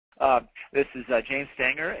This is James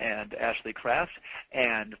Stanger and Ashley Kraft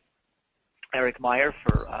and Eric Meyer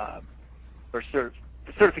for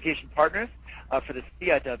certification partners for the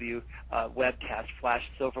CIW webcast,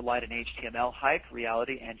 Flash, Silverlight, and HTML, Hype,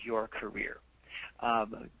 Reality, and Your Career.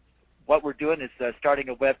 What we're doing is starting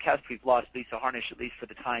a webcast. We've lost Lisa Harnish, at least for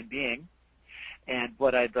the time being. And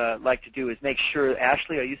what I'd like to do is make sure,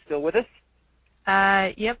 Ashley, are you still with us?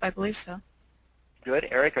 Yep, I believe so. Good.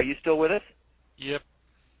 Eric, are you still with us? Yep.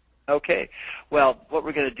 Okay. Well, what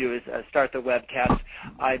we're going to do is start the webcast.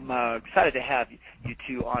 I'm excited to have you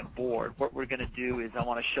two on board. What we're going to do is I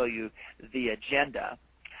want to show you the agenda.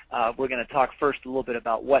 We're going to talk first a little bit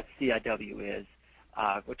about what CIW is.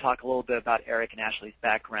 We'll talk a little bit about Eric and Ashley's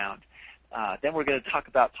background. Then we're going to talk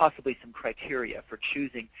about possibly some criteria for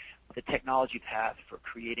choosing the technology path for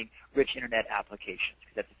creating rich Internet applications,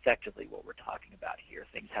 because that's effectively what we're talking about here,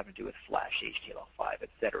 things having to do with Flash, HTML5,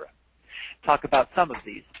 etc. Talk about some of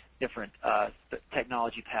these different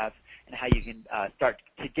technology paths and how you can start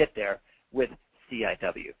to get there with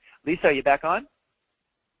CIW. Lisa, are you back on?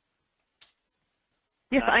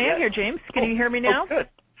 Yes, I am here, James. Can you hear me now? Oh, good.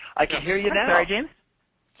 I can hear you now. Sorry, James.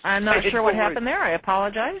 I'm not sure what happened there. I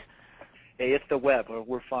apologize. Hey, it's the web.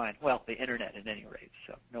 We're fine. Well, the Internet at any rate,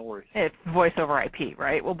 so no worries. It's voice over IP,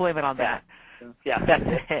 right? We'll blame it on that. Yeah,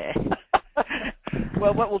 that's it.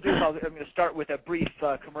 Well, what we'll do is I'm going to start with a brief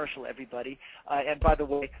commercial, everybody. And by the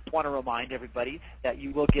way, I want to remind everybody that you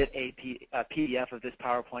will get a PDF of this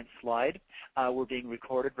PowerPoint slide. We're being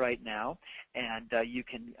recorded right now, and you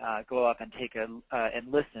can go up and take and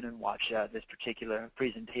listen and watch this particular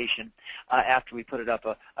presentation after we put it up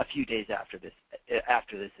a few days after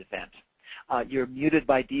this event. You're muted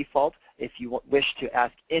by default. If you wish to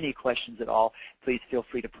ask any questions at all, please feel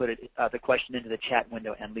free to put the question into the chat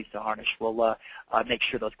window, and Lisa Harnish will make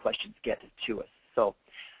sure those questions get to us. So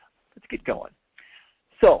let's get going.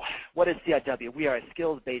 So what is CIW? We are a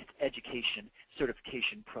skills-based education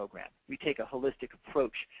certification program. We take a holistic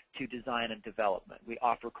approach to design and development. We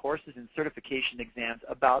offer courses and certification exams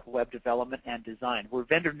about web development and design. We're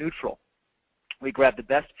vendor neutral. We grab the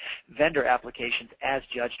best vendor applications as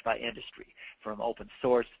judged by industry, from open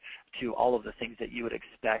source to all of the things that you would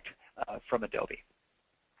expect from Adobe,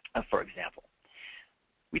 for example.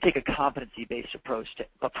 We take a competency-based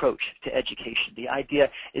approach to education. The idea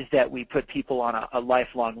is that we put people on a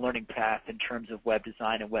lifelong learning path in terms of web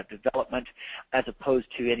design and web development, as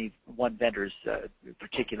opposed to any one vendor's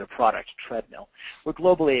particular product treadmill. We're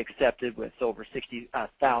globally accepted with over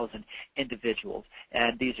 60,000 individuals,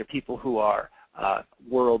 and these are people who are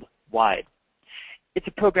worldwide. It's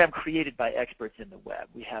a program created by experts in the web.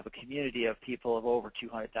 We have a community of people of over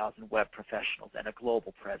 200,000 web professionals and a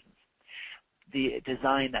global presence. The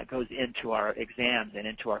design that goes into our exams and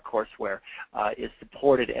into our courseware is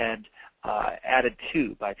supported and added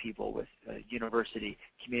to by people with university,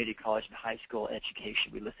 community college, and high school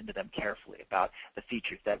education. We listen to them carefully about the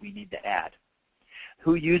features that we need to add.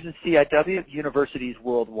 Who uses CIW? Universities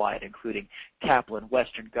worldwide, including Kaplan,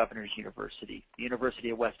 Western Governors University, the University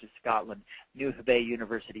of West of Scotland, New Hebei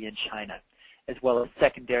University in China, as well as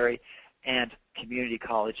secondary and community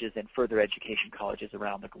colleges and further education colleges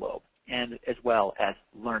around the globe, and as well as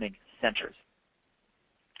learning centers.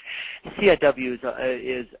 CIW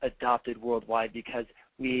is adopted worldwide because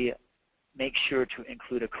we make sure to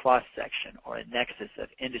include a cross-section or a nexus of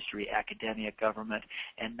industry, academia, government,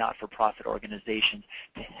 and not-for-profit organizations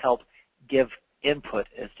to help give input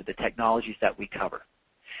as to the technologies that we cover.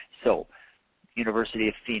 So, University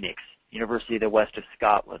of Phoenix, University of the West of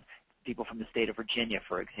Scotland, people from the state of Virginia,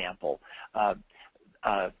 for example,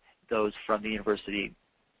 those from the University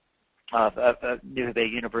of New Hebei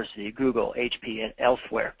University, Google, HP, and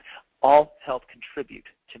elsewhere, all help contribute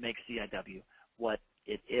to make CIW what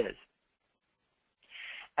it is.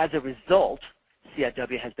 As a result,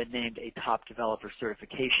 CIW has been named a top developer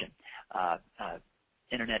certification.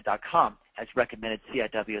 Internet.com has recommended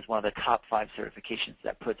CIW as one of the top 5 certifications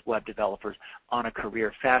that puts web developers on a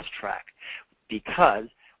career fast track, because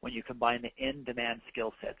when you combine the in-demand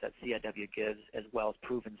skill sets that CIW gives as well as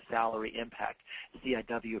proven salary impact,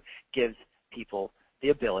 CIW gives people the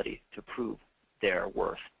ability to prove their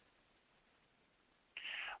worth.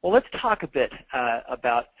 Well, let's talk a bit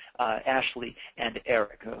about Ashley and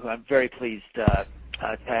Eric, who I'm very pleased to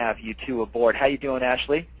have you two aboard. How you doing,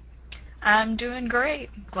 Ashley? I'm doing great.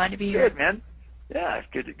 Glad to be here. Good, man. Yeah,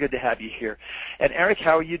 good to have you here. And Eric,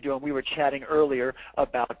 how are you doing? We were chatting earlier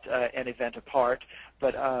about an event apart,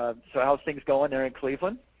 but so how's things going there in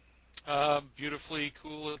Cleveland? Beautifully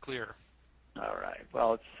cool and clear. All right.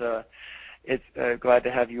 Well, It's glad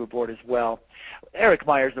to have you aboard as well. Eric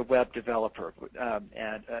Myers, a web developer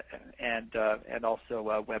and also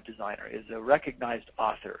a web designer, is a recognized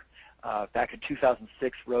author. Back in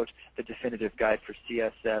 2006, wrote the definitive guide for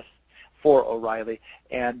CSS for O'Reilly,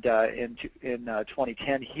 and in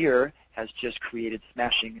 2010 here has just created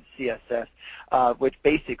Smashing CSS, which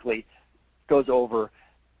basically goes over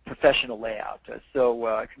professional layout.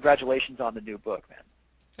 So congratulations on the new book, man.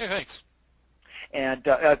 Hey, thanks. And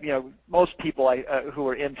most people who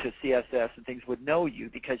are into CSS and things would know you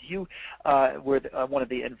because you were one of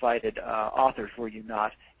the invited authors, were you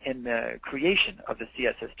not, in the creation of the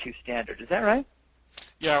CSS2 standard. Is that right?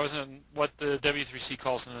 Yeah, I was in what the W3C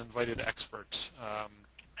calls an invited expert.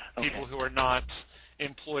 People who are not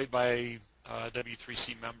employed by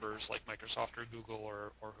W3C members like Microsoft or Google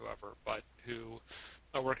or whoever, but who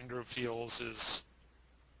a working group feels is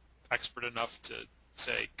expert enough to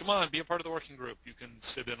say, come on, be a part of the working group. You can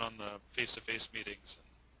sit in on the face-to-face meetings,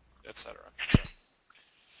 and et cetera.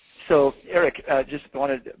 So Eric, just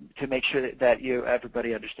wanted to make sure that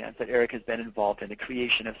everybody understands that Eric has been involved in the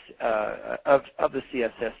creation of the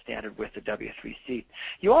CSS standard with the W3C.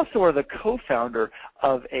 You also are the co-founder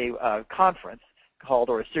of a conference called,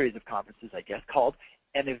 or a series of conferences, I guess, called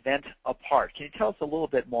An Event Apart. Can you tell us a little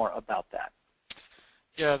bit more about that?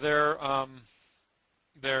 Yeah, they're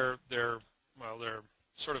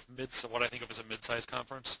sort of what I think of as a mid-sized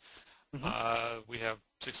conference. Mm-hmm. We have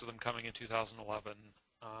 6 of them coming in 2011.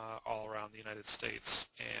 All around the United States,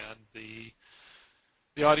 and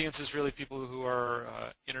the audience is really people who are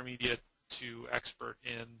intermediate to expert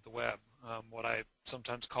in the web, what I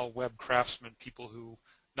sometimes call web craftsmen, people who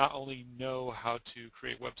not only know how to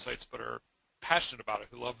create websites but are passionate about it,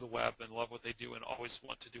 who love the web and love what they do and always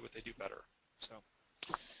want to do what they do better. So.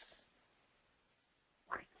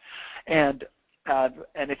 And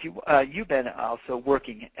if you've been also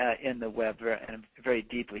working in the web very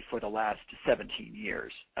deeply for the last 17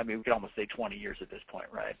 years. I mean, we could almost say 20 years at this point,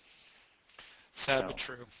 right? Sad but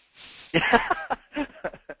true.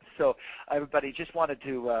 So everybody, just wanted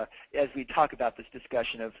to, as we talk about this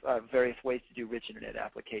discussion of various ways to do rich Internet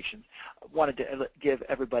applications, wanted to give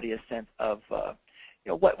everybody a sense of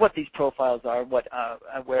what these profiles are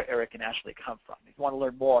and where Eric and Ashley come from. If you want to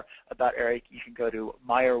learn more about Eric, you can go to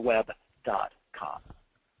meyerweb.com.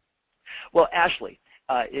 Well, Ashley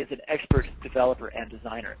is an expert developer and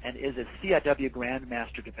designer and is a CIW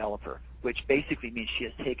Grandmaster developer, which basically means she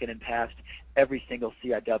has taken and passed every single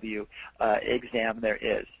CIW exam there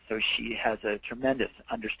is. So she has a tremendous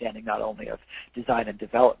understanding not only of design and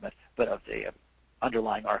development, but of the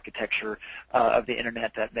underlying architecture of the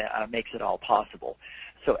Internet that makes it all possible.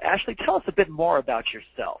 So Ashley, tell us a bit more about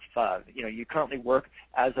yourself. You currently work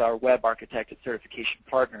as our web architect at Certification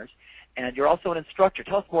Partners, and you're also an instructor.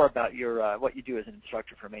 Tell us more about what you do as an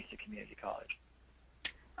instructor for Mesa Community College.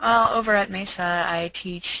 Over at Mesa, I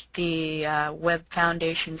teach the Web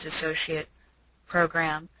Foundations Associate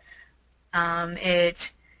program.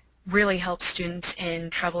 It really helps students in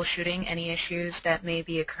troubleshooting any issues that may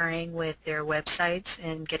be occurring with their websites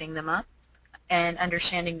and getting them up, and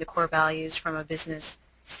understanding the core values from a business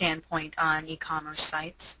standpoint on e-commerce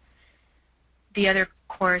sites. The other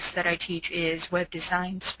course that I teach is Web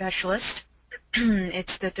Design Specialist.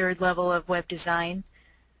 It's the 3rd level of web design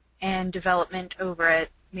and development over at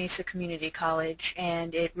Mesa Community College,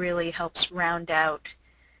 and it really helps round out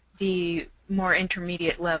the more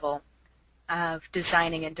intermediate level of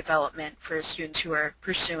designing and development for students who are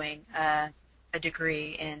pursuing a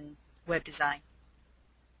degree in web design.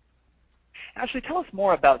 Ashley, tell us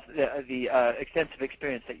more about the extensive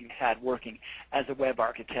experience that you've had working as a web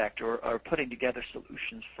architect or putting together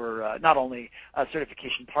solutions for not only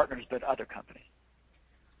Certification Partners but other companies.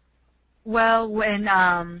 Well, when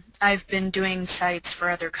I've been doing sites for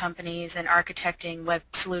other companies and architecting web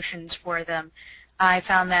solutions for them, I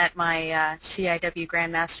found that my CIW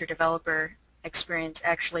Grandmaster Developer experience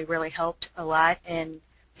actually really helped a lot in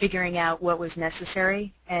figuring out what was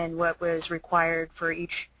necessary and what was required for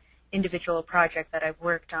each individual project that I've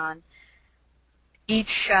worked on.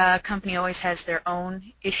 Each company always has their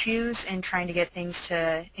own issues, and trying to get things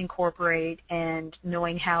to incorporate and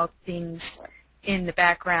knowing how things in the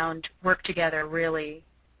background work together really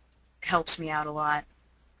helps me out a lot.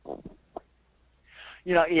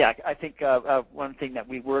 Yeah, I think one thing that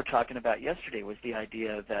we were talking about yesterday was the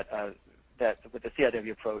idea that with the CIW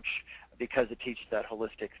approach, because it teaches that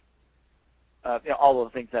holistic, all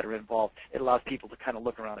of the things that are involved, it allows people to kind of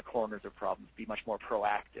look around the corners of problems, be much more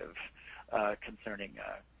proactive concerning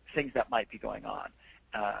things that might be going on,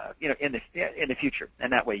 in the future,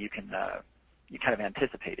 and that way you can you kind of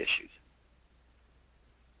anticipate issues.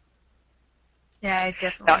 Yeah, I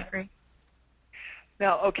definitely agree.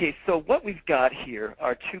 Now, okay, so what we've got here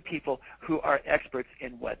are two people who are experts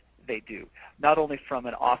in what they do, not only from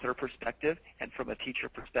an author perspective and from a teacher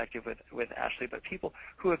perspective with Ashley, but people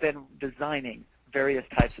who have been designing various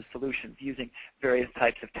types of solutions using various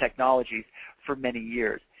types of technologies for many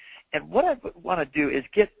years. And what I want to do is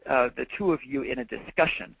get the two of you in a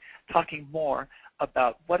discussion talking more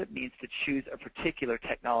about what it means to choose a particular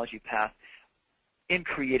technology path in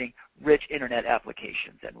creating rich internet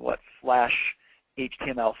applications and what Flash,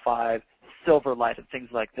 HTML5, Silverlight, and things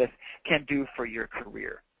like this can do for your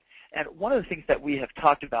career. And one of the things that we have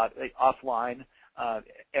talked about offline,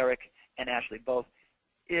 Eric and Ashley both,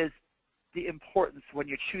 is the importance when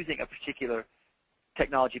you're choosing a particular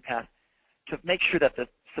technology path to make sure that the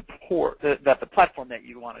that the platform that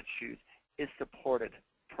you want to choose is supported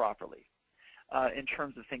properly in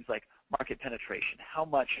terms of things like market penetration. How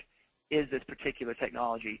much is this particular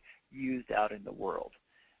technology used out in the world?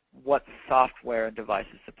 What software and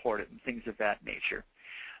devices support it, and things of that nature.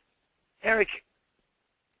 Eric,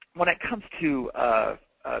 when it comes to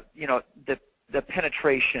you know, the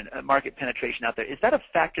penetration, market penetration out there, is that a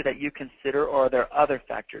factor that you consider, or are there other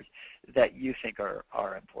factors that you think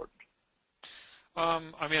are important?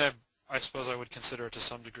 I mean, I suppose I would consider it to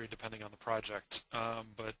some degree depending on the project,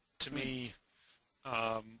 but to me,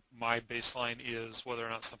 my baseline is whether or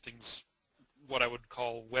not something's what I would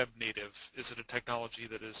call web native. Is it a technology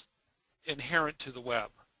that is inherent to the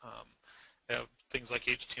web? Things like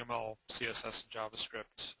HTML, CSS, and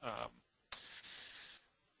JavaScript,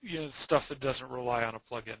 you know, stuff that doesn't rely on a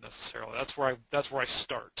plugin necessarily. That's where I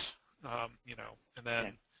start, you know, and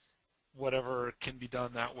then whatever can be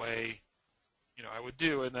done that way, you know, I would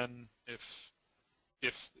do. And then if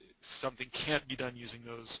something can't be done using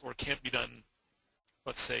those, or can't be done,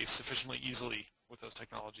 let's say, sufficiently easily with those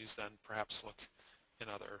technologies, then perhaps look in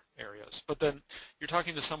other areas. But then you're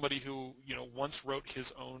talking to somebody who, you know, once wrote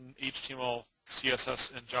his own HTML,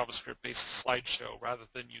 CSS, and JavaScript-based slideshow rather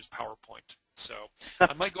than use PowerPoint. So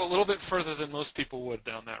I might go a little bit further than most people would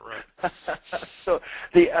down that road. So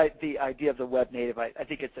the idea of the web native, I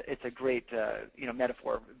think it's a great you know,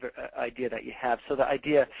 metaphor idea that you have. So the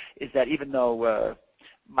idea is that even though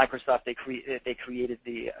Microsoft they created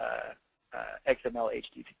the XML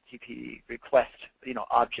HTTP request, you know,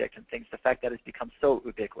 object and things, the fact that it's become so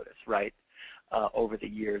ubiquitous, right, over the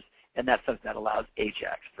years, and that's something that allows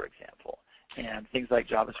AJAX, for example, and things like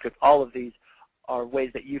JavaScript. All of these are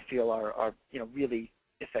ways that you feel are you know, really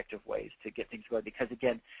effective ways to get things going, because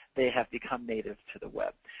again, they have become native to the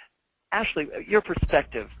web. Ashley, your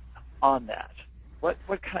perspective on that? What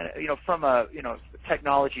kind of, you know, from a, you know,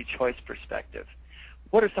 technology choice perspective,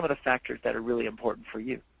 what are some of the factors that are really important for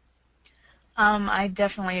you? I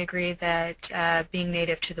definitely agree that being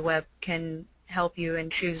native to the web can help you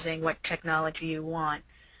in choosing what technology you want.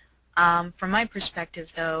 From my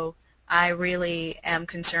perspective, though, I really am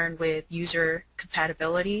concerned with user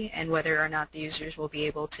compatibility and whether or not the users will be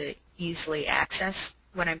able to easily access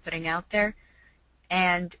what I'm putting out there,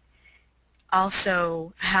 and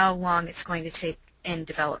also how long it's going to take in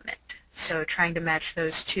development. So trying to match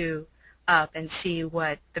those two up and see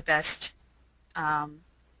what the best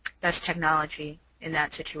technology in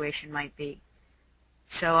that situation might be.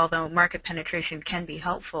 So although market penetration can be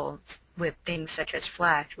helpful with things such as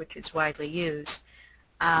Flash, which is widely used,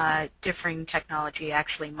 differing technology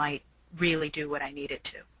actually might really do what I need it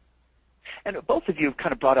to. And both of you have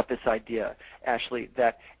kind of brought up this idea, Ashley,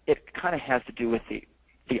 that it kind of has to do with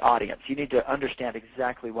the audience. You need to understand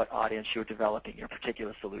exactly what audience you're developing your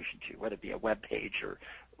particular solution to, whether it be a web page or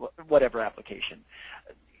whatever application.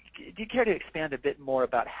 Do you care to expand a bit more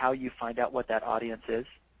about how you find out what that audience is?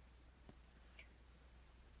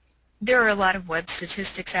 There are a lot of web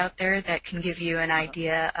statistics out there that can give you an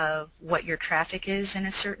idea of what your traffic is in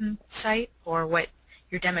a certain site or what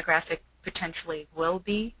your demographic potentially will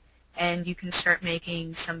be, and you can start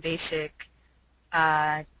making some basic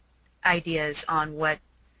ideas on what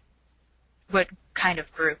kind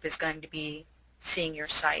of group is going to be seeing your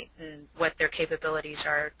site and what their capabilities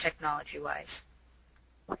are technology-wise.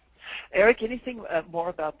 Eric, anything more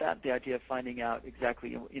about that? The idea of finding out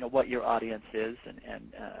exactly, you know, what your audience is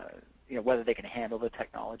and you know, whether they can handle the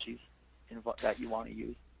technologies that you want to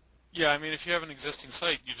use. Yeah, I mean, if you have an existing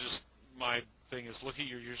site, my thing is look at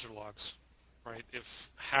your user logs, right? If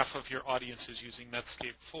half of your audience is using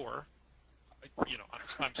Netscape 4, you know,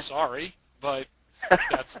 I'm sorry, but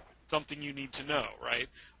that's something you need to know, right?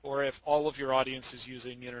 Or if all of your audience is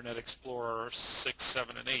using Internet Explorer 6,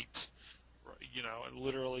 7, and 8, you know, and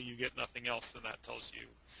literally you get nothing else, then that tells you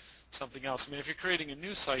something else. I mean, if you're creating a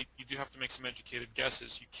new site, you do have to make some educated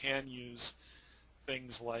guesses. You can use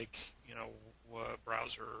things like, you know,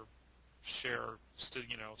 browser share,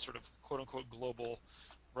 sort of quote-unquote global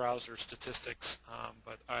browser statistics,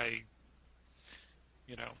 but I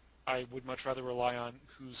would much rather rely on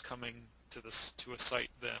who's coming to a site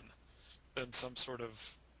than some sort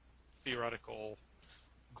of theoretical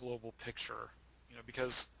global picture,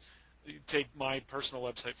 because take my personal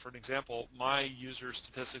website for an example. My user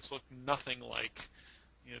statistics look nothing like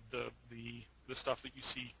the stuff that you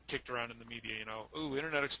see kicked around in the media. Oh,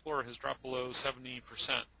 Internet Explorer has dropped below 70%.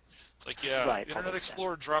 It's like, yeah, right, Internet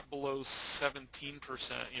Explorer dropped below 17%,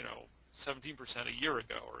 17% a year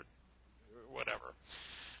ago or whatever.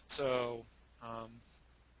 So,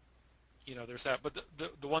 there's that. But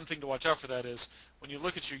the one thing to watch out for that is when you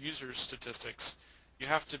look at your user statistics, you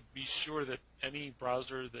have to be sure that any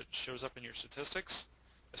browser that shows up in your statistics,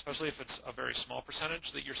 especially if it's a very small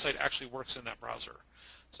percentage, that your site actually works in that browser.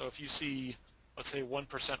 So if you see, let's say,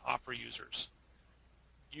 1% Opera users,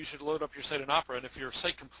 you should load up your site in Opera, and if your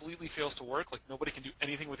site completely fails to work, like nobody can do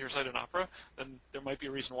anything with your site in Opera, then there might be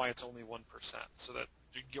a reason why it's only 1%. So that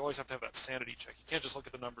you always have to have that sanity check. You can't just look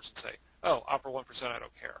at the numbers and say, oh, Opera 1%, I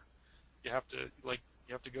don't care. You have to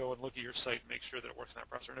go and look at your site and make sure that it works in that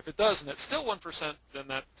browser. And if it does, and it's still 1%, then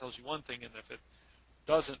that tells you one thing. And if it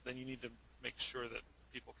doesn't, then you need to make sure that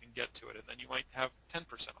people can get to it. And then you might have 10%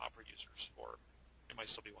 Opera users, or it might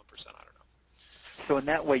still be 1%. I don't know. So in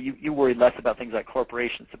that way, you worry less about things like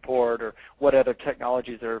corporation support or what other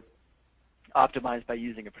technologies are optimized by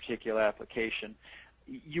using a particular application.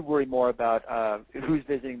 You worry more about who's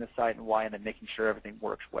visiting the site and why, and then making sure everything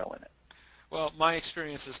works well in it. Well, my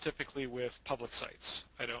experience is typically with public sites.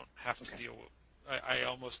 I don't have to deal with. I've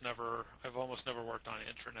almost never worked on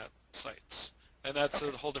intranet sites, and that's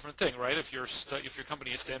a whole different thing, right? If your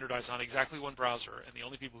company is standardized on exactly one browser, and the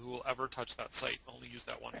only people who will ever touch that site only use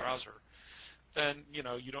that one browser, then you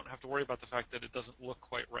don't have to worry about the fact that it doesn't look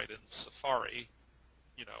quite right in Safari.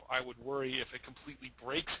 I would worry if it completely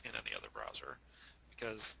breaks in any other browser,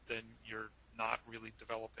 because then you're not really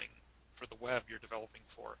developing for the web. You're developing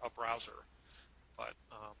for a browser. But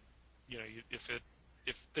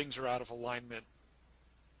if things are out of alignment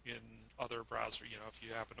in other browser, if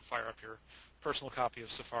you happen to fire up your personal copy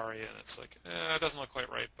of Safari and it's like, it doesn't look quite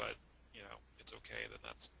right, but it's okay, then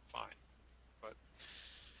that's fine. But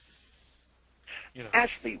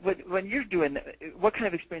Ashley, when you're doing, what kind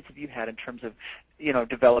of experience have you had in terms of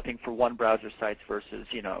developing for one browser sites versus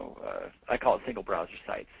I call it single browser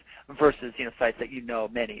sites versus sites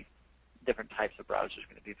that many different types of browsers are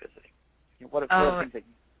going to be visiting? What are things that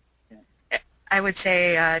you? I would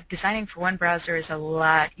say designing for one browser is a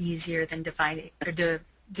lot easier than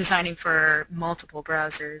designing for multiple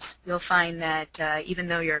browsers. You'll find that even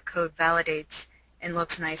though your code validates and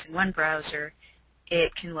looks nice in one browser,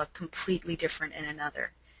 it can look completely different in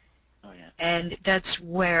another. Oh, yeah. And that's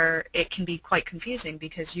where it can be quite confusing,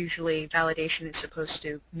 because usually validation is supposed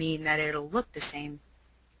to mean that it'll look the same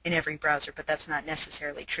in every browser, but that's not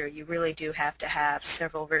necessarily true. You really do have to have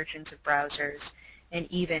several versions of browsers and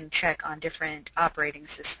even check on different operating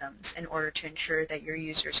systems in order to ensure that your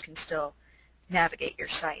users can still navigate your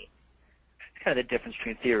site. It's kind of the difference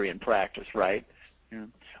between theory and practice, right? Yeah.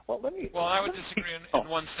 Well, I would disagree in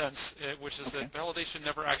one sense, which is that validation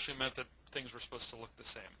never actually meant that things were supposed to look the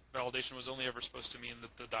same. Validation was only ever supposed to mean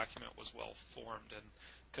that the document was well formed and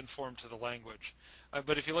conformed to the language.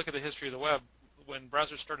 But if you look at the history of the web, when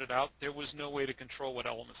browsers started out, there was no way to control what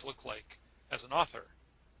elements looked like as an author.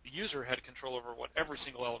 The user had control over what every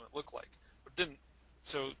single element looked like, but didn't.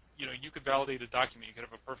 So, you could validate a document. You could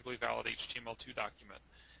have a perfectly valid HTML2 document,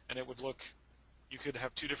 and it would look, you could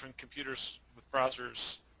have two different computers with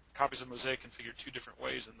browsers, copies of Mosaic configured two different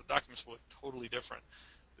ways, and the documents would look totally different.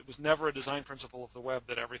 It was never a design principle of the web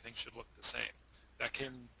that everything should look the same.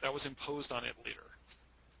 That was imposed on it later,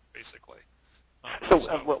 basically.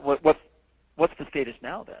 What's the status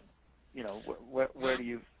now then? Where do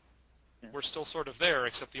you? Yeah. We're still sort of there,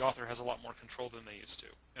 except the author has a lot more control than they used to,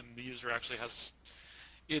 and the user actually has,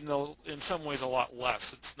 in some ways, a lot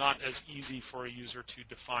less. It's not as easy for a user to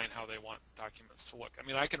define how they want documents to look. I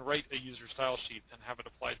mean, I can write a user style sheet and have it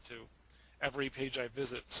applied to every page I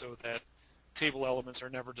visit so that table elements are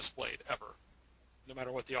never displayed, ever, no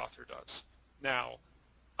matter what the author does. Now,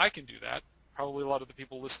 I can do that. Probably a lot of the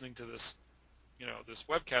people listening to this, this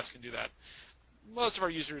webcast can do that. Most of our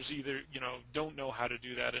users either, don't know how to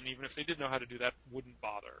do that, and even if they did know how to do that, wouldn't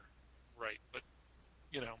bother, right? But,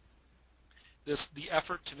 the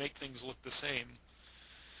effort to make things look the same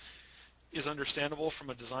is understandable from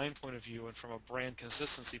a design point of view and from a brand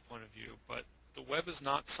consistency point of view, but the web is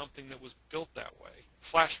not something that was built that way.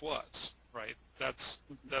 Flash was, right? That's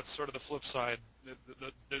sort of the flip side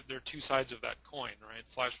they're two sides of that coin, right?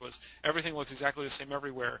 Flash was everything looks exactly the same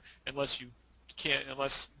everywhere unless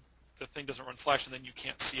the thing doesn't run Flash, and then you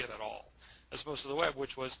can't see it at all. As opposed to the web,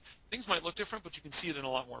 which was things might look different, but you can see it in a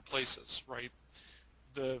lot more places, right?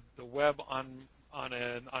 The web on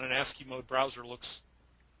an ASCII mode browser looks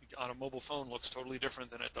on a mobile phone looks totally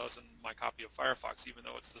different than it does in my copy of Firefox, even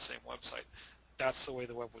though it's the same website. That's the way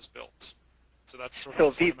the web was built. So that's sort of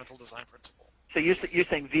a fundamental design principle. So you're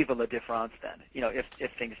saying vive la différence then? You know,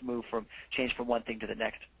 if things change from one thing to the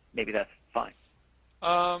next, maybe that's fine.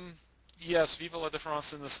 Yes, vive la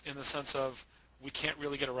différence in the sense of we can't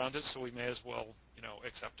really get around it, so we may as well,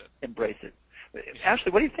 accept it. Embrace it.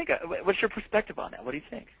 Ashley, what do you think? What's your perspective on that? What do you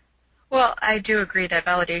think? Well, I do agree that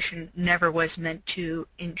validation never was meant to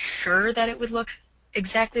ensure that it would look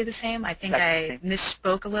exactly the same. I think I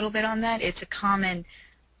misspoke a little bit on that. It's a common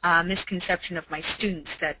misconception of my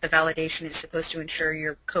students that the validation is supposed to ensure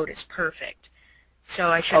your code is perfect. So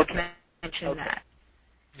I should have mentioned that.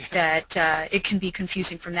 That it can be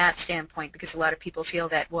confusing from that standpoint because a lot of people feel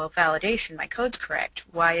that, well, validation, my code's correct.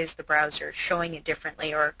 Why is the browser showing it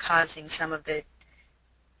differently or causing some of the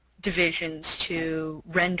divisions to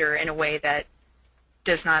render in a way that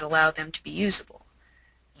does not allow them to be usable?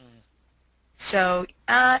 So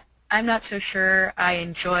I'm not so sure I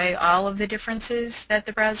enjoy all of the differences that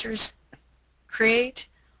the browsers create,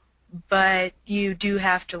 but you do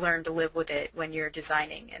have to learn to live with it when you're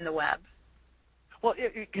designing in the web. Well,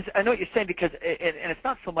 because I know what you're saying, because and it's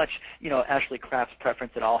not so much, Ashley Craft's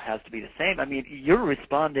preference at all has to be the same. I mean, you're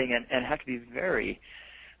responding and have to be very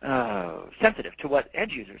sensitive to what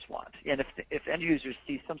end users want. And if end users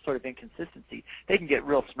see some sort of inconsistency, they can get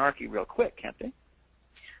real snarky real quick, can't they?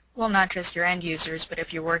 Well, not just your end users, but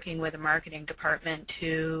if you're working with a marketing department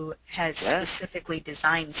who has specifically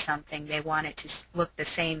designed something, they want it to look the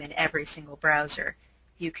same in every single browser,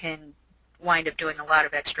 you can wind up doing a lot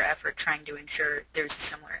of extra effort trying to ensure there's a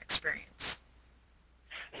similar experience.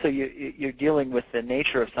 So you're dealing with the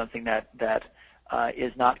nature of something that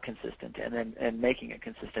is not consistent, and making it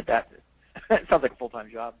consistent. That sounds like a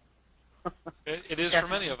full-time job. It is for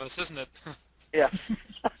many of us, isn't it? Yeah.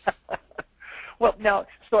 Well, now,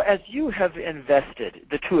 so as you have invested,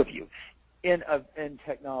 the two of you, in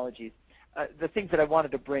technologies, the things that I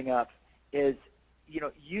wanted to bring up is,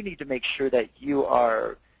 you need to make sure that you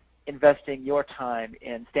are investing your time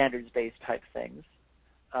in standards-based type things.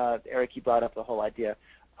 Eric, you brought up the whole idea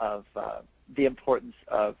of the importance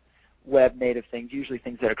of web-native things, usually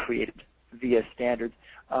things that are created via standards.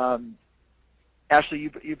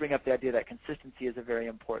 Ashley, you bring up the idea that consistency is a very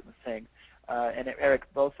important thing. And Eric,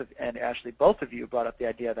 and Ashley, both of you brought up the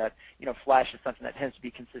idea that Flash is something that tends to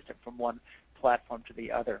be consistent from one platform to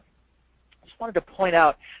the other. I just wanted to point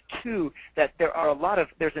out, too, that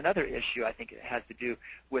there's another issue. I think it has to do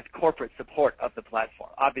with corporate support of the platform.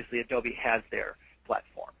 Obviously, Adobe has their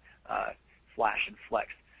platform, Flash and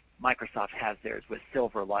Flex. Microsoft has theirs with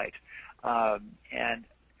Silverlight. And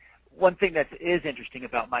one thing that is interesting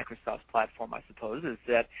about Microsoft's platform, I suppose, is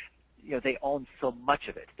that they own so much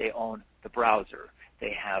of it. They own the browser.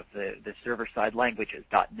 They have the server-side languages,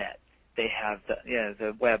 .NET. They have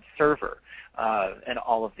the web server and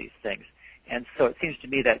all of these things. And so it seems to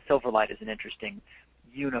me that Silverlight is an interesting,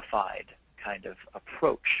 unified kind of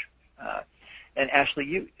approach. And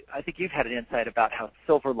Ashley, I think you've had an insight about how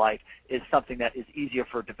Silverlight is something that is easier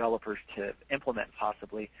for developers to implement,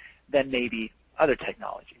 possibly, than maybe other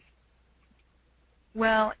technologies.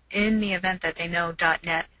 Well, in the event that they know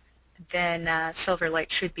 .NET, then Silverlight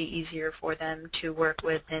should be easier for them to work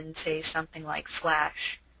with than, say, something like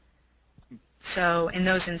Flash. So in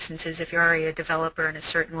those instances, if you're already a developer in a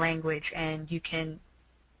certain language and you can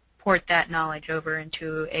port that knowledge over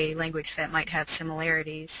into a language that might have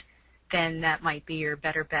similarities, then that might be your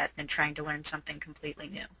better bet than trying to learn something completely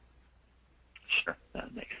new. Sure,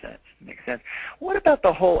 that makes sense. Makes sense. What about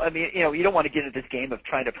the whole, you don't want to get into this game of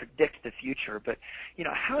trying to predict the future, but,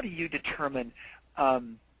 how do you determine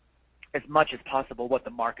as much as possible what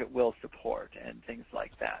the market will support and things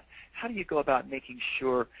like that? How do you go about making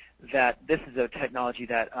sure that this is a technology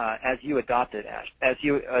that, as you adopted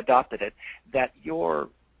it, that your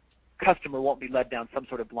customer won't be led down some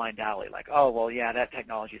sort of blind alley, like, oh, well, yeah, that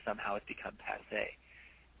technology somehow has become passé?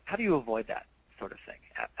 How do you avoid that sort of thing?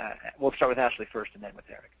 We'll start with Ashley first and then with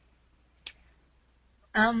Eric.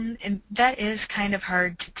 And that is kind of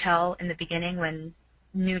hard to tell in the beginning when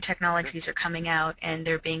new technologies are coming out and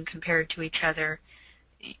they're being compared to each other.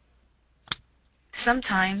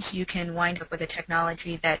 Sometimes you can wind up with a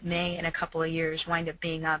technology that may, in a couple of years, wind up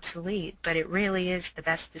being obsolete, but it really is the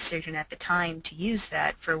best decision at the time to use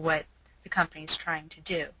that for what the company is trying to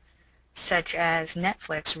do. such as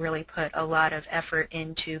Netflix, really put a lot of effort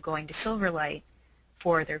into going to Silverlight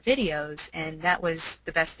for their videos, and that was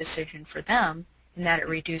the best decision for them in that it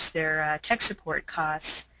reduced their tech support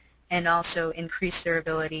costs and also increased their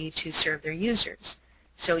ability to serve their users.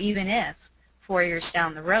 So even if 4 years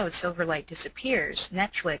down the road Silverlight disappears,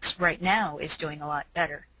 Netflix right now is doing a lot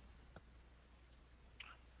better.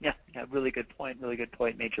 Yeah, really good point, really good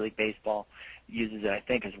point. Major League Baseball uses it, I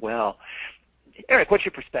think, as well. Eric, what's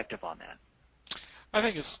your perspective on that? I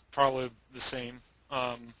think it's probably the same.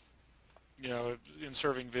 You know, in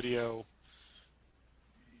serving video,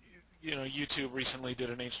 you know, YouTube recently did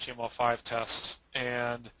an HTML5 test,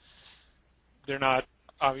 and they're not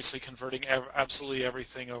obviously converting absolutely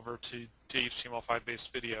everything over to HTML5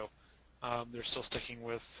 based video. They're still sticking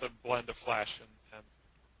with a blend of Flash and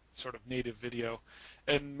sort of native video,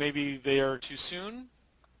 and maybe they are too soon,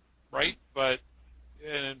 right? But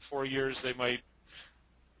in 4 years they might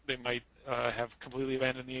have completely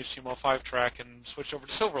abandoned the HTML5 track and switched over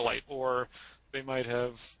to Silverlight, or they might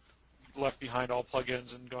have left behind all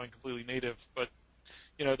plugins and going completely native. But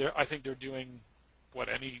you know, I think they're doing what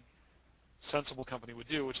any sensible company would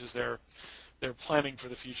do, which is they're planning for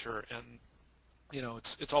the future. And you know,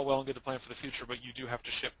 it's all well and good to plan for the future, but you do have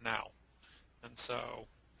to ship now. And so,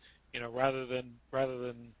 you know, rather than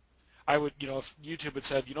I would, you know, if YouTube had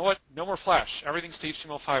said, you know what, no more Flash, everything's to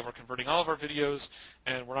HTML5, we're converting all of our videos,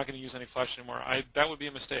 and we're not going to use any Flash anymore, that would be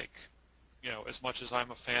a mistake. You know, as much as I'm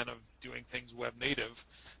a fan of doing things web native,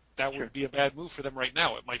 that would be a bad move for them right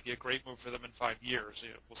now. It might be a great move for them in 5 years. You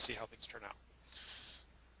know, we'll see how things turn out.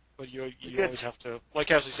 But you always have to,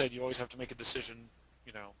 like Ashley said, you always have to make a decision.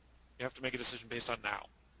 You know, you have to make a decision based on now,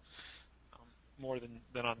 more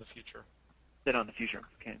than on the future. Than on the future.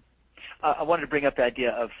 Okay. I wanted to bring up the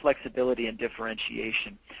idea of flexibility and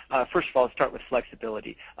differentiation. First of all, let's start with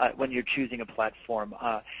flexibility. When you're choosing a platform,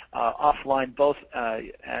 offline, both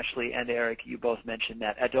Ashley and Eric, you both mentioned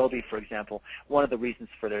that Adobe, for example, one of the reasons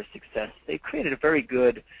for their success, they created a very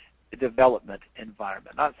good development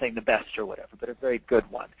environment. Not saying the best or whatever, but a very good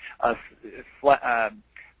one.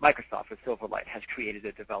 Microsoft with Silverlight has created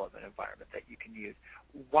a development environment that you can use.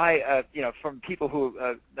 Why, you know, from people who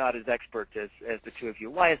are not as expert as the two of you,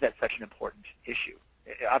 why is that such an important issue?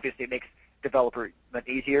 Obviously, it makes development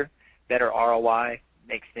easier, better ROI,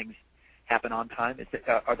 makes things happen on time.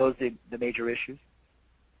 Are those the major issues?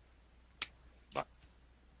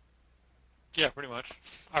 Yeah, pretty much.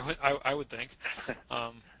 I would think.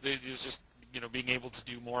 It's just, you know, being able to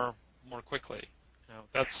do more quickly. You know,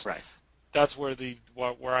 that's right. That's where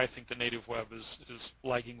where I think the native web is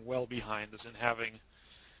lagging well behind, is in having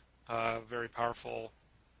very powerful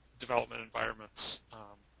development environments.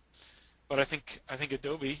 But I think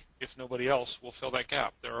Adobe, if nobody else, will fill that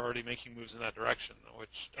gap. They're already making moves in that direction,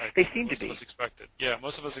 which I think most of us expected. Yeah,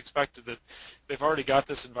 most of us expected that they've already got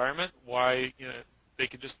this environment. Why, you know, they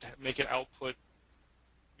could just make it output,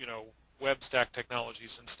 you know, web stack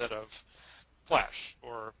technologies instead of Flash,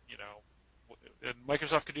 or, you know. And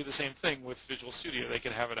Microsoft could do the same thing with Visual Studio. They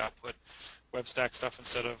could have it output web stack stuff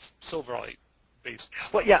instead of Silverlight-based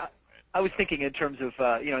stuff. Well, yeah, I was thinking in terms of,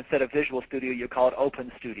 you know, instead of Visual Studio, you call it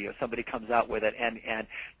Open Studio. Somebody comes out with it and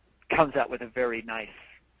comes out with a very nice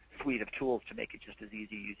suite of tools to make it just as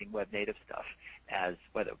easy using web native stuff as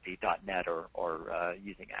whether it be .NET or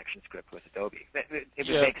using ActionScript with Adobe. It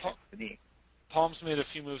would make sense to me. Palm's made a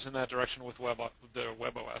few moves in that direction with the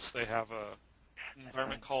WebOS. They have an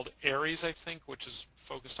environment called Aries, I think, which is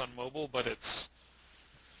focused on mobile, but it's,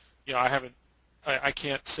 you know, I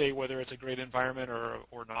can't say whether it's a great environment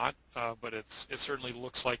or not, but it certainly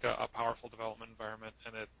looks like a powerful development environment,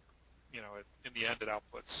 and it, you know, in the end it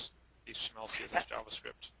outputs HTML, CSS,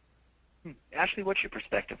 JavaScript. Ashley, what's your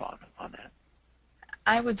perspective on that?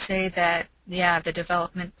 I would say that, yeah, the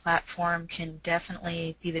development platform can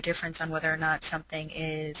definitely be the difference on whether or not something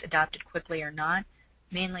is adopted quickly or not,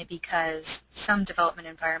 mainly because some development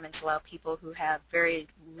environments allow people who have very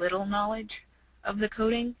little knowledge of the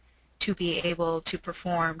coding to be able to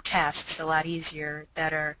perform tasks a lot easier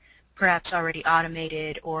that are perhaps already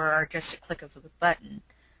automated or are just a click of a button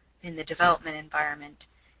in the development environment.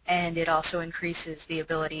 And it also increases the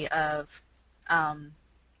ability of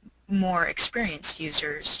more experienced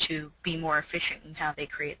users to be more efficient in how they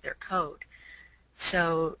create their code.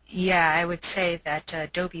 So yeah, I would say that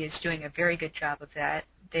Adobe is doing a very good job of that.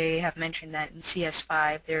 They have mentioned that in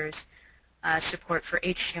CS5 there's support for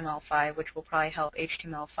HTML5, which will probably help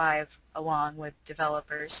HTML5 along with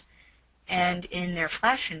developers. And in their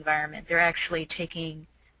Flash environment, they're actually taking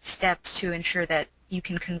steps to ensure that you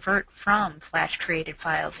can convert from Flash created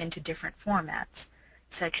files into different formats,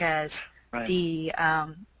 such as the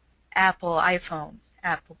Apple iPhone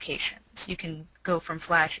applications. You can go from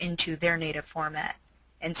Flash into their native format,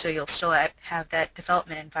 and so you'll still have that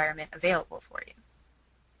development environment available for you.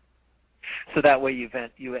 So that way you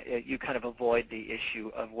kind of avoid the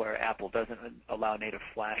issue of where Apple doesn't allow native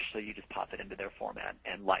Flash, so you just pop it into their format,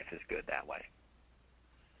 and life is good that way.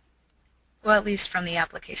 Well, at least from the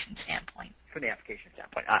application standpoint. From the application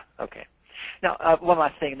standpoint. Okay. Now, one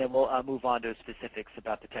last thing, and then we'll move on to specifics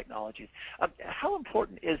about the technologies. How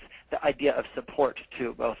important is the idea of support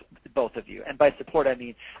to both of you? And by support, I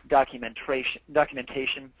mean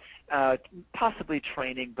documentation, possibly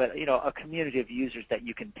training, but a community of users that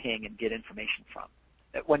you can ping and get information from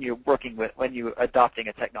when you're when you're adopting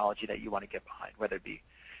a technology that you want to get behind, whether it be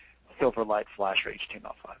Silverlight, Flash, or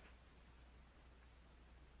HTML5.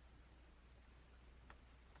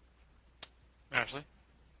 Ashley?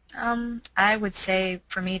 I would say,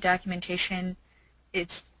 for me, documentation,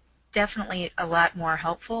 it's definitely a lot more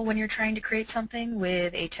helpful when you're trying to create something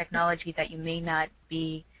with a technology that you may not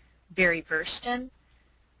be very versed in.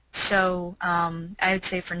 So I would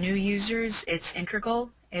say for new users, it's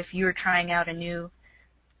integral. If you're trying out a new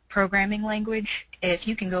programming language, if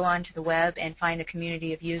you can go onto the web and find a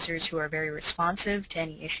community of users who are very responsive to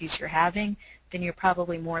any issues you're having, then you're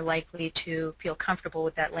probably more likely to feel comfortable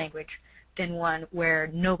with that language than one where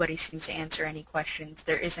nobody seems to answer any questions,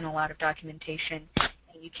 there isn't a lot of documentation,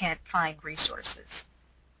 and you can't find resources.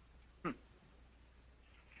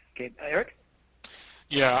 Okay, Eric?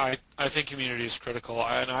 Yeah, I think community is critical,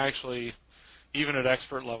 and I actually, even at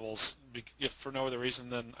expert levels, if for no other reason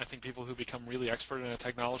than I think people who become really expert in a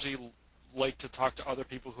technology like to talk to other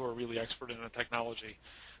people who are really expert in a technology.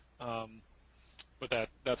 But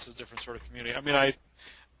that's a different sort of community. I mean,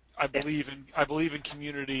 I believe in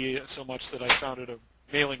community so much that I founded a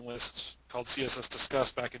mailing list called CSS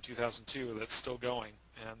Discuss back in 2002 that's still going,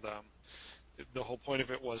 and the whole point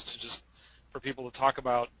of it was to just for people to talk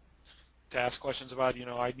about, to ask questions about,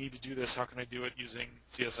 I need to do this, how can I do it using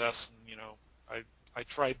CSS, and I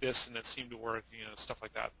tried this and it seemed to work, stuff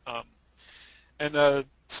like that. And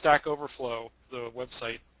Stack Overflow, the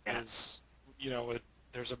website, is,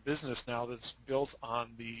 there's a business now that's built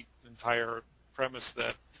on the entire premise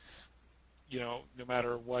that no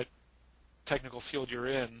matter what technical field you're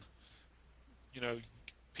in,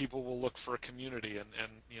 people will look for a community, and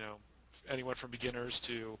anyone from beginners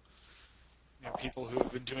to people who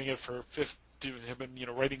have been doing it for have been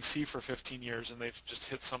writing C for 15 years, and they've just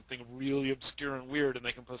hit something really obscure and weird, and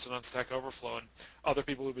they can post it on Stack Overflow, and other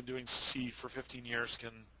people who've been doing C for 15 years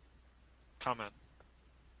can comment.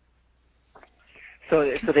 So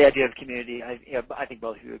the idea of community, I think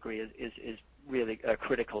both of you agree, is really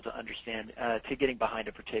critical to understand, to getting behind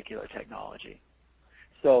a particular technology.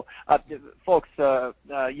 So, folks, you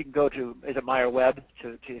can go to, is it Meyer Web,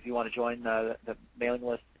 if you want to join the mailing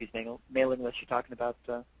list, these mailing lists you're talking about,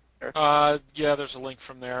 Eric? Yeah, there's a link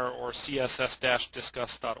from there, or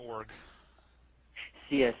css-discuss.org.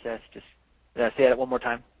 CSS, say that one more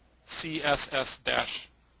time.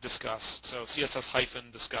 CSS-discuss, so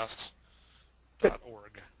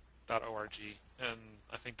css-discuss.org, and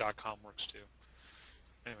I think .com works too.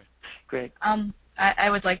 Anyway. Great. I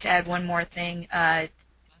would like to add one more thing.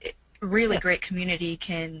 Really great community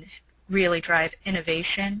can really drive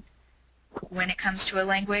innovation when it comes to a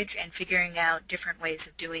language and figuring out different ways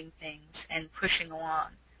of doing things and pushing along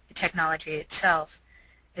the technology itself,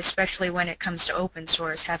 especially when it comes to open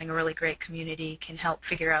source. Having a really great community can help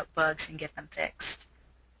figure out bugs and get them fixed.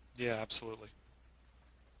 Yeah, absolutely.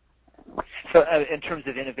 So in terms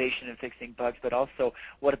of innovation and fixing bugs, but also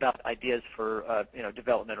what about ideas for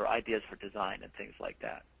development or ideas for design and things like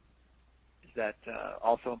that? Is that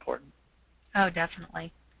also important? Oh,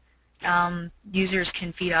 definitely. Users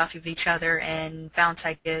can feed off of each other and bounce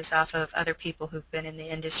ideas off of other people who've been in the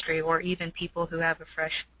industry, or even people who have a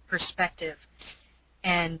fresh perspective,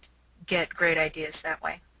 and get great ideas that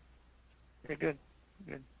way. Very good.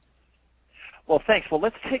 Good. Well, thanks. Well,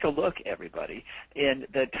 let's take a look, everybody, in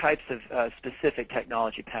the types of specific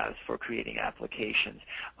technology paths for creating applications.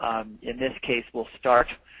 In this case, we'll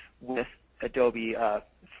start with Adobe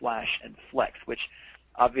Flash and Flex, which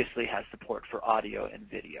obviously has support for audio and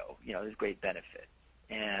video. There's great benefit.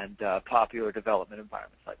 And popular development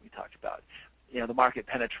environments like we talked about. The market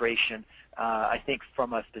penetration, I think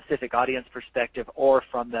from a specific audience perspective or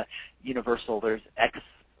from the universal, there's X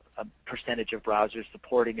percentage of browsers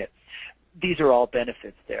supporting it. These are all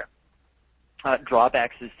benefits there.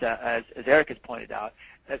 Drawbacks is, as Eric has pointed out,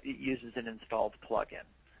 it uses an installed plugin.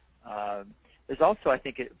 There's also, I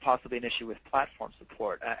think, possibly an issue with platform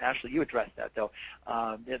support. Ashley, you addressed that, though,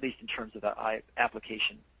 at least in terms of the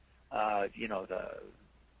application,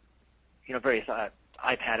 various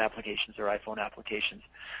iPad applications or iPhone applications.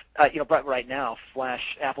 But right now,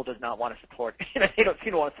 Flash, Apple does not want to support. They don't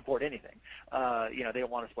seem to want to support anything. They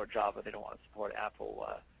don't want to support Java. They don't want to support Apple,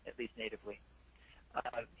 at least natively.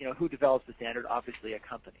 Who develops the standard? Obviously, a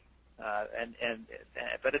company.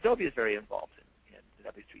 But Adobe is very involved in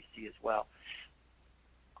W3C as well.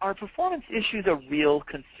 Are performance issues a real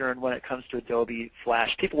concern when it comes to Adobe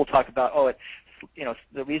Flash? People will talk about,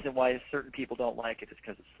 the reason why certain people don't like it is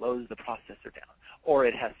because it slows the processor down, or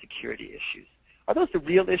it has security issues. Are those the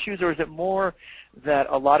real issues, or is it more that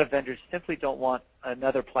a lot of vendors simply don't want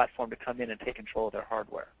another platform to come in and take control of their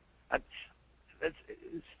hardware? Let's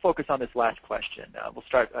focus on this last question. We'll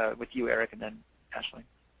start with you, Eric, and then Ashley.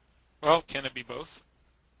 Well, can it be both?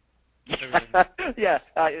 Yeah,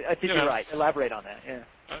 I think you're right. Elaborate on that. Yeah.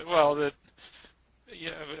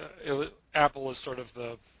 Apple is sort of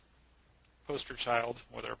the poster child,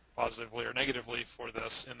 whether positively or negatively, for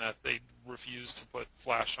this, in that they refuse to put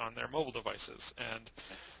Flash on their mobile devices. And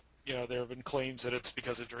there have been claims that it's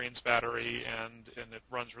because it drains battery and it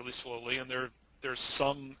runs really slowly, and there's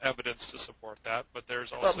some evidence to support that, but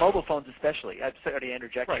there's also... Well, mobile phones especially. I'm sorry to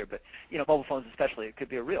interject here, but mobile phones especially, it could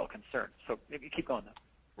be a real concern. So maybe keep going, though.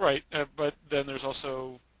 Right, but then there's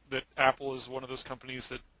also that Apple is one of those companies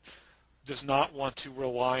that does not want to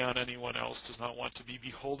rely on anyone else, does not want to be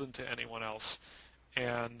beholden to anyone else,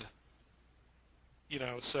 and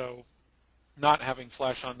so not having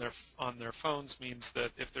Flash on their phones means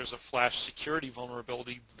that if there's a Flash security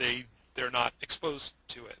vulnerability, they're not exposed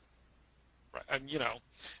to it. Right,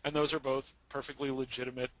 and those are both perfectly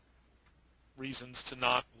legitimate reasons to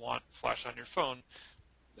not want Flash on your phone.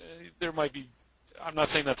 There might be, I'm not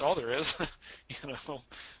saying that's all there is.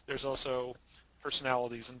 There's also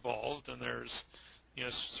personalities involved, and there's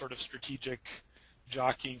sort of strategic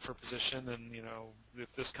jockeying for position, and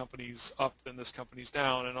if this company's up, then this company's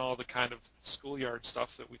down, and all the kind of schoolyard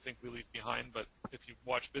stuff that we think we leave behind. But if you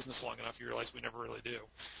watch business long enough, you realize we never really do.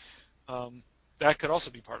 That could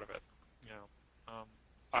also be part of it.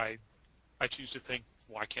 I choose to think,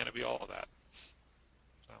 why can't it be all of that?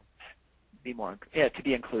 So. To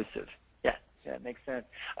be inclusive. Yeah, it makes sense.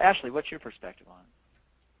 Ashley, what's your perspective on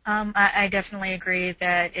it? I definitely agree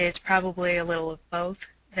that it's probably a little of both,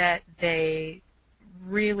 that they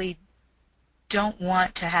really don't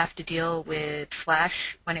want to have to deal with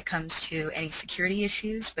Flash when it comes to any security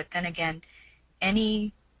issues, but then again,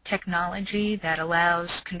 any technology that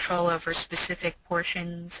allows control over specific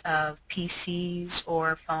portions of PCs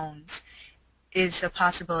or phones is a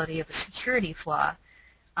possibility of a security flaw.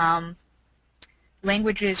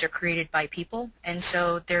 Languages are created by people, and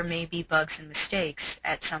so there may be bugs and mistakes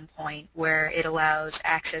at some point where it allows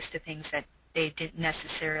access to things that they didn't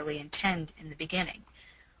necessarily intend in the beginning.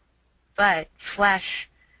 But Flash,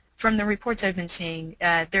 from the reports I've been seeing,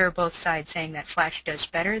 there are both sides saying that Flash does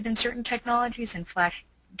better than certain technologies and Flash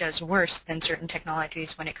does worse than certain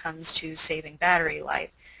technologies when it comes to saving battery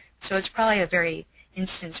life. So it's probably a very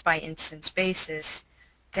instance-by-instance basis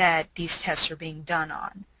that these tests are being done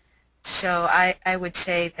on. So I would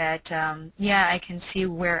say that, I can see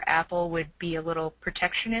where Apple would be a little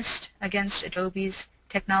protectionist against Adobe's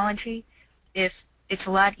technology. If it's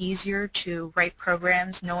a lot easier to write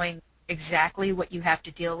programs knowing exactly what you have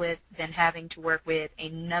to deal with than having to work with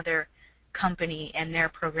another company and their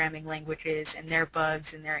programming languages and their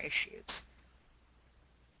bugs and their issues.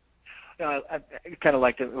 I kind of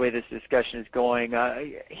like the way this discussion is going.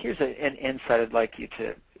 Here's an insight I'd like you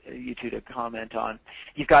two to comment on.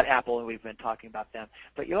 You've got Apple, and we've been talking about them,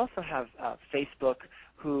 but you also have Facebook,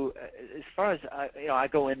 who, as far as I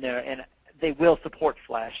go in there, and they will support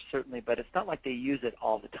Flash certainly, but it's not like they use it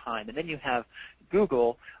all the time. And then you have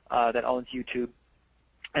Google that owns YouTube,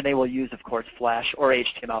 and they will use, of course, Flash or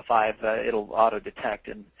HTML5. It'll auto-detect,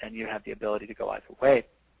 and you have the ability to go either way.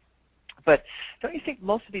 But don't you think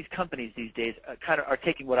most of these companies these days kind of are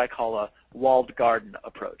taking what I call a walled garden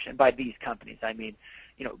approach? And by these companies, I mean,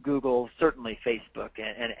 Google, certainly Facebook,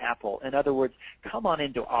 and Apple. In other words, come on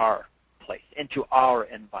into our place, into our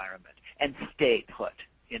environment, and stay put,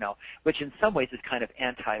 which in some ways is kind of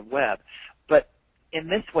anti-web. But in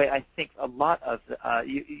this way, I think a lot of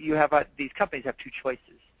you have these companies have two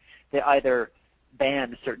choices. They either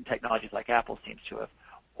ban certain technologies like Apple seems to have,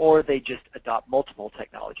 or they just adopt multiple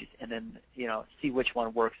technologies and then see which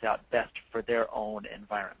one works out best for their own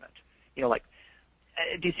environment. Like,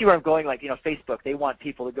 do you see where I'm going? Like, Facebook, they want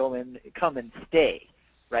people to come and stay,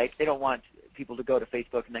 right? They don't want people to go to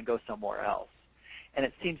Facebook and then go somewhere else. And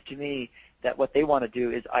it seems to me that what they want to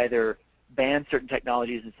do is either ban certain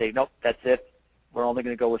technologies and say, nope, that's it, we're only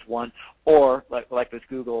going to go with one, or like with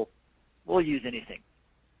Google, we'll use anything.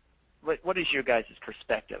 What is your guys'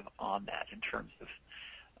 perspective on that in terms of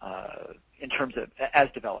in terms of as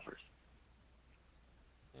developers?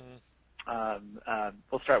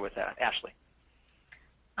 We'll start with Ashley.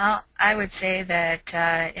 Well, I would say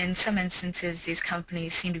that in some instances these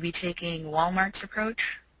companies seem to be taking Walmart's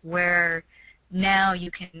approach, where now you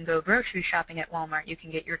can go grocery shopping at Walmart, you can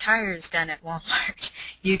get your tires done at Walmart,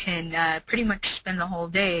 you can pretty much spend the whole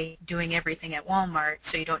day doing everything at Walmart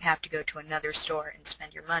so you don't have to go to another store and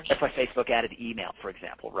spend your money. That's why Facebook added email, for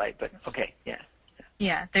example, right? But okay, yeah.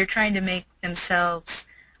 Yeah, they're trying to make themselves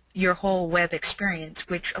your whole web experience,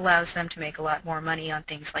 which allows them to make a lot more money on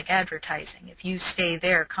things like advertising. If you stay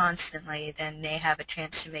there constantly, then they have a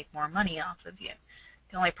chance to make more money off of you.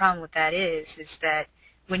 The only problem with that is that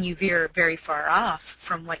when you veer very far off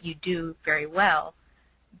from what you do very well,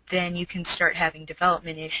 then you can start having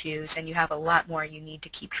development issues, and you have a lot more you need to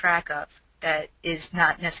keep track of that is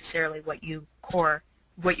not necessarily what your core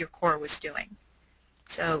was doing.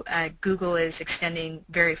 So Google is extending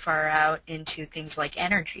very far out into things like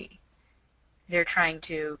energy. They're trying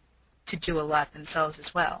to do a lot themselves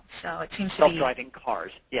as well. So it seems to be self-driving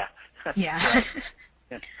cars. Yeah. Yeah.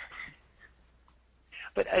 Yeah.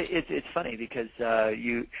 But it's funny because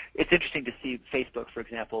it's interesting to see Facebook, for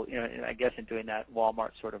example. I guess in doing that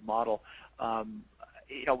Walmart sort of model. I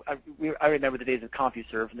remember the days of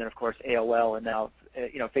CompuServe, and then of course AOL, and now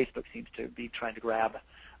Facebook seems to be trying to grab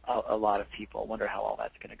a lot of people. I wonder how all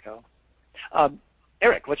that's going to go.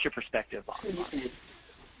 Eric, what's your perspective on it?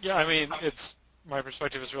 Yeah, I mean, my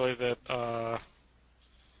perspective is really that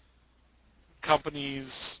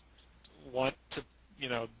companies want to,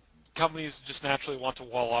 companies just naturally want to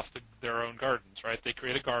wall off their own gardens, right? They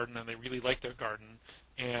create a garden and they really like their garden,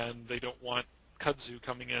 and they don't want kudzu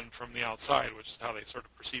coming in from the outside, which is how they sort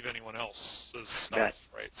of perceive anyone else's stuff,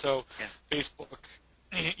 right? So yeah. Facebook,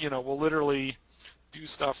 will literally do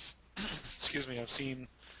stuff. Excuse me, I've seen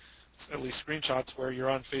at least screenshots where you're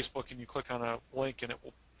on Facebook and you click on a link and it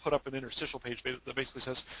will put up an interstitial page that basically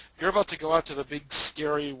says, you're about to go out to the big,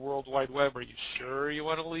 scary World Wide Web. Are you sure you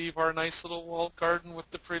want to leave our nice little walled garden with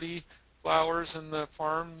the pretty flowers and the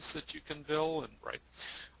farms that you can build? And right,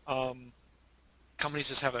 companies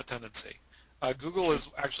just have that tendency. Google is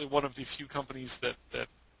actually one of the few companies that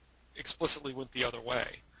explicitly went the other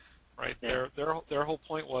way. Right, yeah. Their whole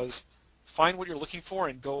point was, find what you're looking for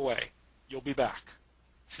and go away. You'll be back.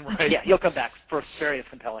 Right? Yeah, you'll come back for various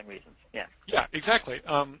compelling reasons. Yeah. Yeah, exactly.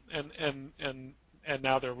 And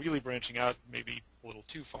now they're really branching out, maybe a little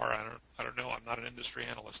too far. I don't know. I'm not an industry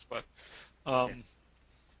analyst, but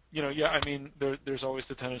yeah. I mean, there's always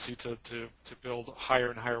the tendency to build higher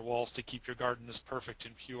and higher walls to keep your garden as perfect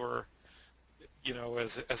and pure,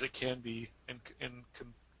 as it can be in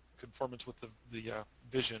conformance with the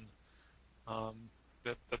vision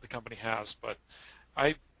that the company has. But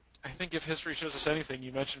I think if history shows us anything,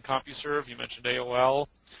 you mentioned CompuServe, you mentioned AOL.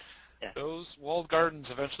 Yeah. Those walled gardens,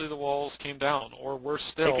 eventually the walls came down, or worse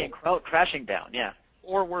still, they came crashing down. Yeah.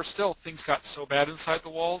 Or worse still, things got so bad inside the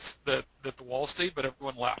walls that the walls stayed, but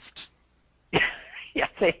everyone left. Yeah,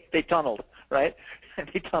 they tunneled, right?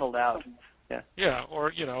 They tunneled out. Yeah. Yeah,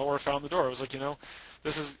 or found the door. It was like,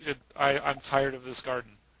 this is it. I'm tired of this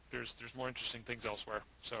garden. There's more interesting things elsewhere.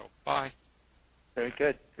 So bye. Very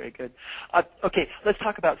good, very good. Okay, let's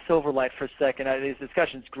talk about Silverlight for a second. This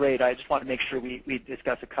discussion's great. I just want to make sure we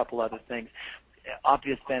discuss a couple other things.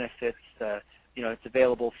 Obvious benefits. It's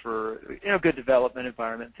available for good development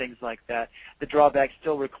environment, things like that. The drawback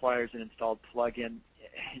still requires an installed plugin.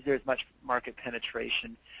 There's much market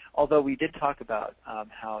penetration. Although we did talk about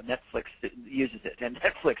how Netflix uses it, and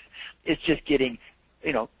Netflix is just getting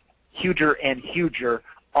huger and huger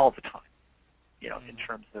all the time. In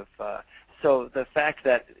terms of so the fact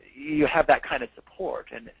that you have that kind of support,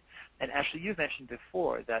 and Ashley, you've mentioned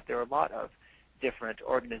before that there are a lot of different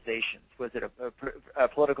organizations. Was it a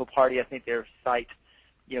political party? I think their site,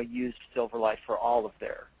 used Silverlight for all of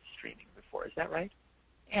their streaming before. Is that right?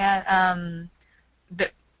 Yeah, the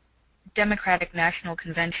Democratic National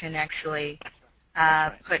Convention actually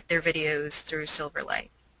put their videos through Silverlight.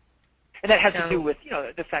 And that has to do with,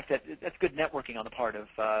 the fact that that's good networking on the part of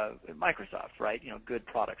Microsoft, right? Good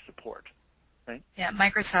product support, right? Yeah,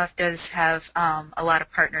 Microsoft does have a lot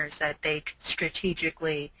of partners that they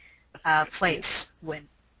strategically place when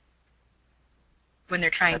they're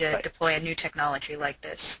trying to deploy a new technology like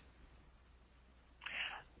this.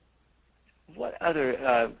 What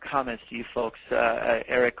other comments do you folks,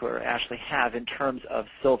 Eric or Ashley, have in terms of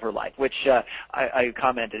Silverlight, which I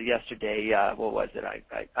commented yesterday, what was it?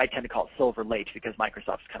 I tend to call it Silver Late because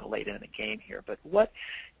Microsoft's kind of late in the game here. But what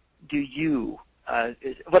do you,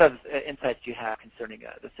 what other insights do you have concerning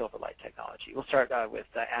the Silverlight technology? We'll start with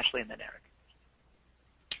Ashley and then Eric.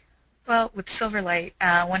 Well, with Silverlight,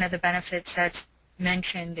 one of the benefits that's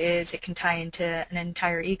mentioned is it can tie into an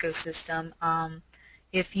entire ecosystem.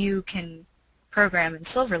 If you can program in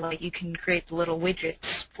Silverlight, you can create the little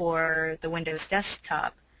widgets for the Windows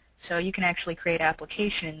desktop. So you can actually create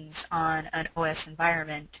applications on an OS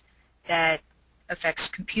environment that affects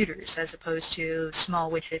computers as opposed to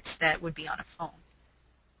small widgets that would be on a phone.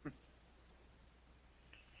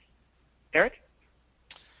 Eric?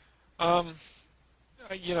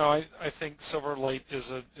 You know, I think Silverlight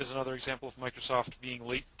is another example of Microsoft being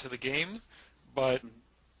late to the game, but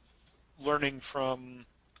learning from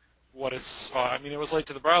what it saw. I mean, it was late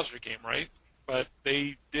to the browser game, right? But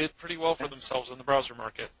they did pretty well for themselves in the browser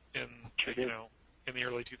market in in the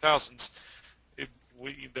early 2000s.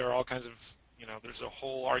 There are all kinds of there's a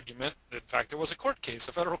whole argument. In fact, there was a court case,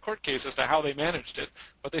 a federal court case, as to how they managed it,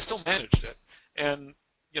 but they still managed it. And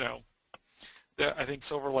I think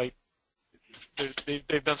Silverlight.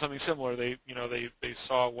 They've done something similar. They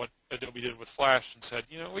saw what Adobe did with Flash and said,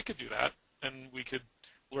 we could do that, and we could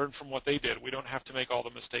learn from what they did. We don't have to make all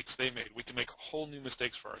the mistakes they made. We can make whole new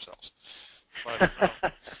mistakes for ourselves.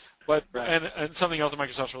 But right. and something else that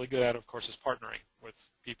Microsoft's really good at, of course, is partnering with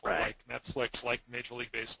people right. like Netflix, like Major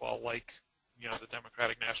League Baseball, like the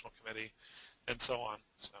Democratic National Committee, and so on.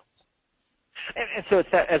 So. And so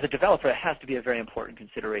it's that, as a developer, it has to be a very important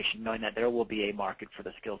consideration, knowing that there will be a market for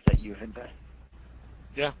the skill set you've invested.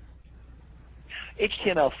 Yeah.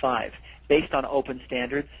 HTML5, based on open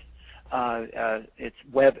standards,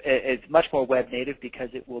 it's much more web native because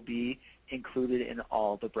it will be included in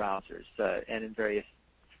all the browsers, and in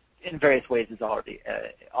various ways is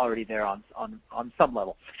already there on some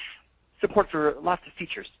level. Support for lots of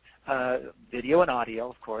features, video and audio,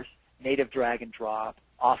 of course, native drag and drop,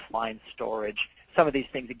 offline storage. Some of these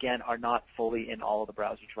things, again, are not fully in all of the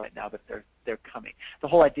browsers right now, but they're coming. The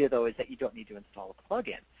whole idea, though, is that you don't need to install a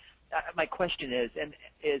plugin. My question is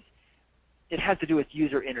it has to do with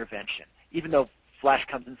user intervention. Even though Flash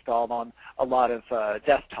comes installed on a lot of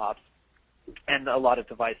desktops and a lot of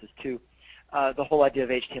devices too, the whole idea of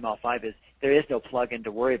HTML5 is there is no plugin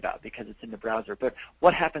to worry about because it's in the browser. But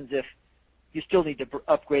what happens if you still need to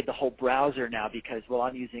upgrade the whole browser now because, well,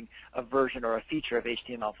 I'm using a version or a feature of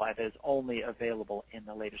HTML5 that is only available in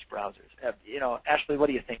the latest browsers? Ashley, what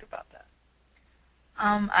do you think about that?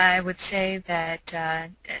 I would say that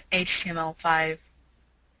HTML5,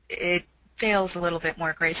 it fails a little bit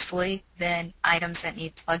more gracefully than items that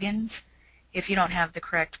need plugins. If you don't have the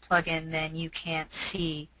correct plugin, then you can't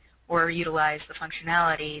see or utilize the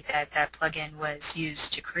functionality that that plugin was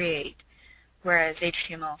used to create. Whereas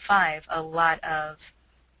HTML5, a lot of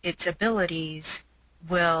its abilities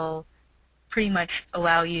will pretty much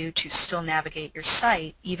allow you to still navigate your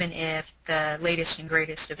site even if the latest and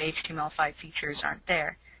greatest of HTML5 features aren't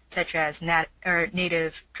there, such as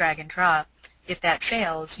native drag and drop. If that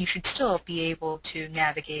fails, you should still be able to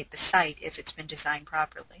navigate the site if it's been designed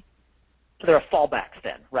properly. So there are fallbacks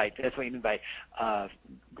then, right? That's what you mean by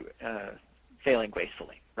failing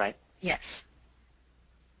gracefully, right? Yes.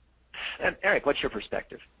 And Eric, what's your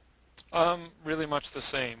perspective? Really much the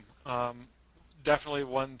same. Definitely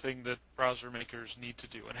one thing that browser makers need to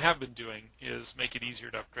do and have been doing is make it easier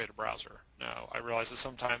to upgrade a browser. Now, I realize that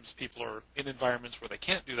sometimes people are in environments where they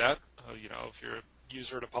can't do that. If you're a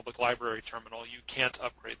user at a public library terminal, you can't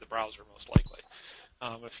upgrade the browser most likely.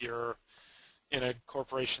 If you're in a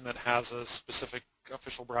corporation that has a specific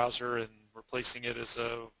official browser and replacing it as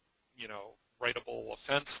a writable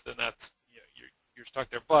offense, then that's you're stuck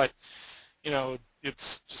there. But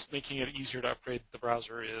it's just making it easier to upgrade the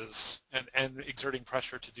browser and exerting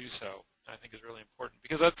pressure to do so, I think, is really important,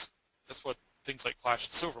 because that's what things like Flash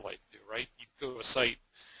and Silverlight do, right? You go to a site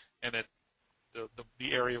and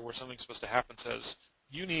the area where something's supposed to happen says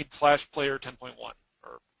you need Flash Player 10.1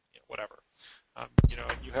 or whatever.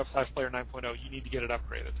 You have Flash Player 9.0, you need to get it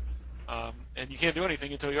upgraded, and you can't do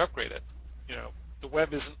anything until you upgrade it. The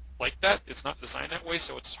web isn't like that. It's not designed that way,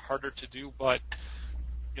 so it's harder to do. But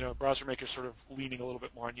browser makers sort of leaning a little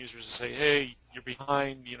bit more on users to say, hey, you're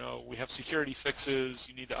behind. We have security fixes.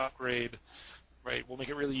 You need to upgrade. Right? We'll make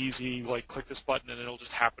it really easy. Like, click this button and it'll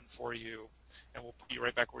just happen for you, and we'll put you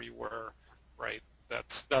right back where you were. Right?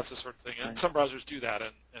 That's the sort of thing. And some browsers do that,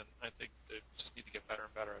 and I think they just need to get better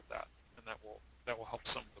and better at that, and that will help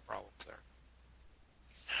some of the problems there.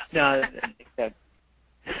 No,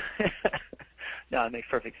 no, it makes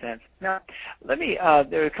perfect sense. Now, let me.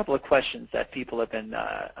 There are a couple of questions that people have been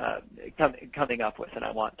coming up with, and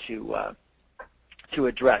I want to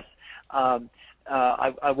address. I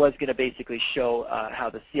was going to basically show how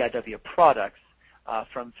the CIW products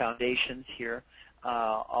from Foundations here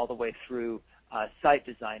all the way through Site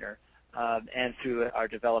Designer and through our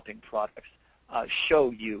developing products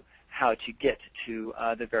show you how to get to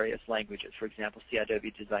the various languages. For example, see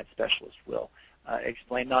Adobe Design Specialist will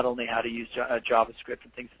explain not only how to use JavaScript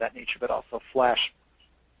and things of that nature, but also Flash.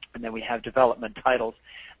 And then we have development titles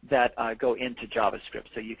that go into JavaScript,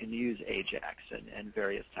 so you can use Ajax and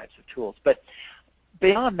various types of tools. But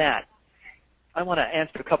beyond that, I want to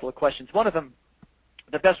answer a couple of questions. One of them,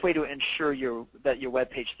 the best way to ensure that your web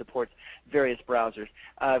page supports various browsers.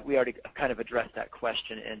 We already kind of addressed that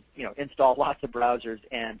question, and install lots of browsers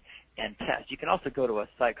and test. You can also go to a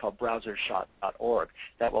site called browsershot.org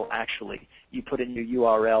that will actually, you put in your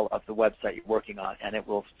URL of the website you're working on, and it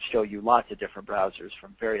will show you lots of different browsers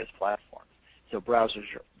from various platforms. So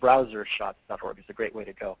browsershot.org is a great way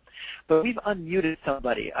to go. But we've unmuted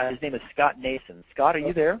somebody. His name is Scott Nason. Scott, are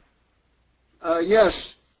you there?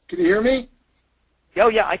 Yes. Can you hear me? Oh,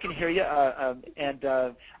 yeah, I can hear you.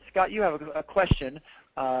 Scott, you have a question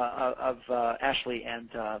of Ashley and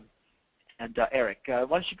Eric. Why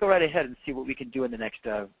don't you go right ahead and see what we can do in the next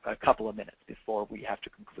couple of minutes before we have to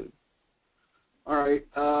conclude. All right.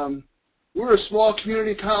 We're a small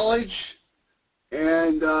community college,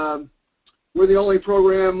 and we're the only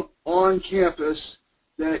program on campus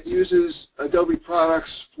that uses Adobe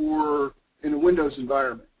products in a Windows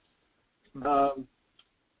environment.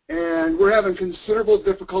 And we're having considerable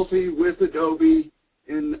difficulty with Adobe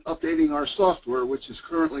in updating our software, which is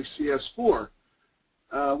currently CS4.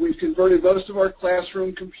 We've converted most of our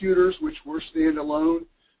classroom computers, which were standalone,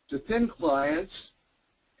 to thin clients,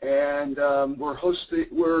 and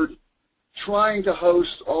we're trying to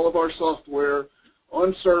host all of our software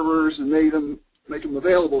on servers and make them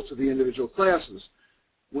available to the individual classes.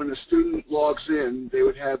 When a student logs in, they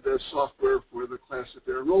would have the software for the class that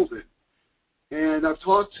they're enrolled in. And I've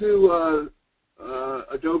talked to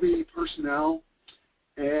Adobe personnel,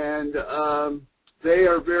 and they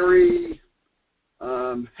are very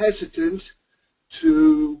hesitant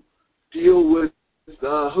to deal with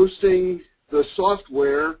hosting the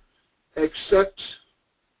software except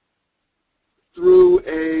through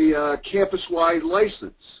a campus-wide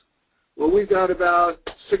license. Well, we've got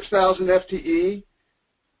about 6,000 FTE,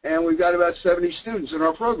 and we've got about 70 students in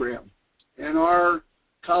our program. And our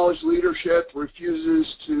college leadership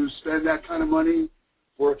refuses to spend that kind of money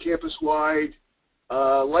for a campus-wide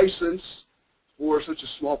license for such a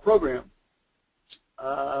small program.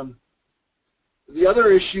 The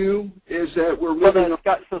other issue is that we're moving.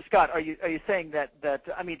 Scott, are you saying that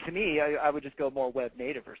I mean, to me, I would just go more web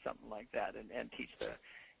native or something like that and teach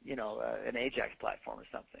an Ajax platform or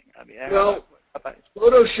something. I mean, well,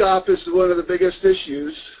 Photoshop is one of the biggest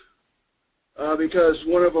issues because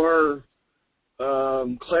one of our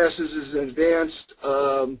classes is advanced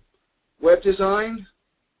web design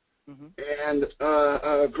and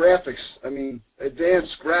graphics. I mean,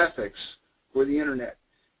 advanced graphics for the internet.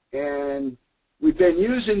 And we've been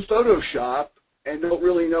using Photoshop and don't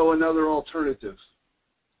really know another alternative.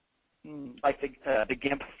 Like the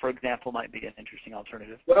GIMP, for example, might be an interesting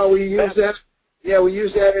alternative. Well, we use that. Yeah, we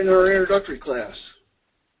use that in our introductory class.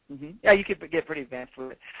 Yeah, you could get pretty advanced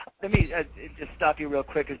with it. Let me just stop you real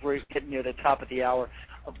quick as we're getting near the top of the hour.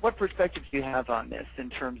 What perspectives do you have on this in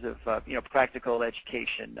terms of practical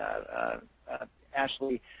education?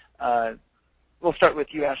 Ashley, we'll start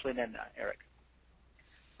with you, Ashley, and then Eric.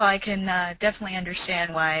 Well, I can definitely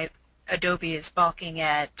understand why Adobe is balking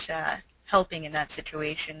at helping in that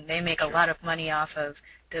situation. They make a lot of money off of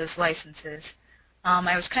those licenses.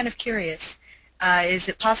 I was kind of curious. Is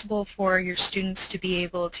it possible for your students to be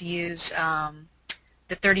able to use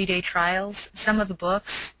the 30-day trials? Some of the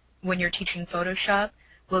books, when you're teaching Photoshop,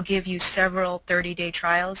 will give you several 30-day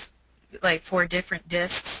trials, like 4 different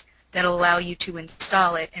disks, that will allow you to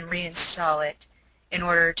install it and reinstall it in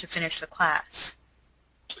order to finish the class.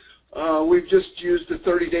 We've just used a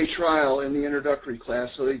 30-day trial in the introductory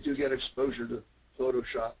class, so they do get exposure to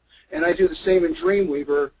Photoshop. And I do the same in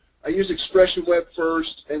Dreamweaver. I use Expression Web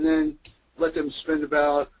first, and then let them spend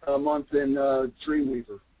about a month in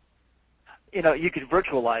Dreamweaver. You could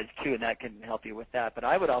virtualize too, and that can help you with that. But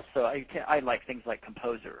I would also, I like things like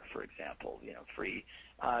Composer, for example. Free.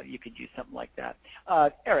 You could use something like that.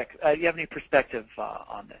 Eric, do you have any perspective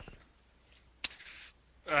on this?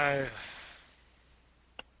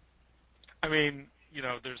 I mean,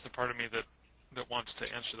 there's the part of me that wants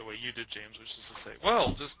to answer the way you did, James, which is to say,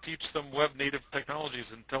 well, just teach them web native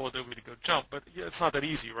technologies and tell Adobe to go jump. But it's not that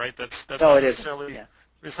easy, right? That's no, not necessarily. Yeah.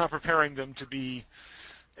 It's not preparing them to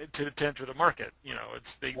enter the market.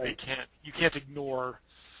 They can't. You can't ignore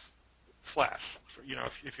Flash.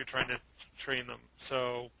 If you're trying to train them.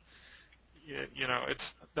 So,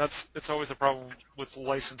 it's always a problem with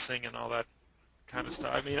licensing and all that kind of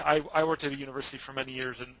stuff. I mean, I worked at a university for many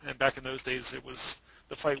years, and back in those days, it was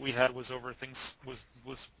the fight we had was over things with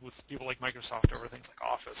people like Microsoft over things like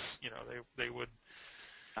Office. You know, they would.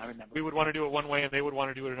 I remember. We would want to do it one way, and they would want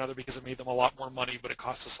to do it another because it made them a lot more money, but it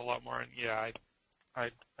cost us a lot more. And yeah,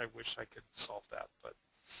 I wish I could solve that, but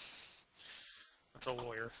it's a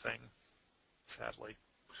lawyer thing, sadly.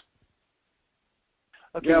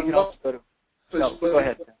 Okay, Yeah, you can also go to. No, go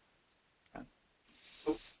ahead.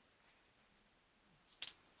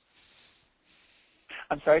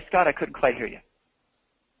 I'm sorry, Scott, I couldn't quite hear you.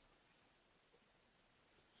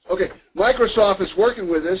 Okay, Microsoft is working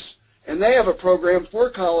with us, and they have a program for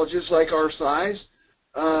colleges like our size.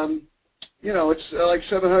 You know, it's like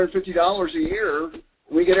 $750 a year, and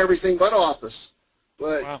we get everything but Office.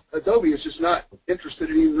 But wow. Adobe is just not interested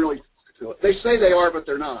in even really talking to it. They say they are, but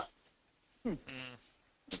they're not.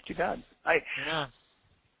 That's too bad. Yeah.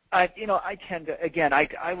 You know, I tend to, again,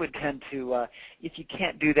 I would tend to, if you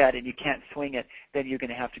can't do that and you can't swing it, then you're going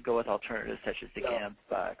to have to go with alternatives such as the GAMP,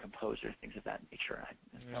 Composer, things of that nature.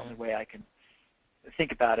 That's the only way I can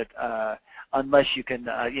think about it, unless you can,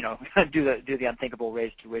 you know, do the unthinkable,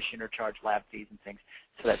 raise tuition or charge lab fees and things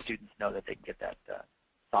so that students know that they can get that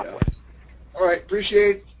software. Yeah. All right,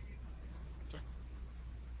 appreciate it.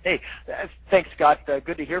 Hey, thanks, Scott.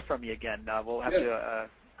 Good to hear from you again. We'll have to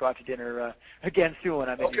go out to dinner again soon when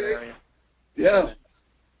I'm in your area. Yeah.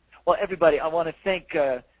 Well, everybody, I want to thank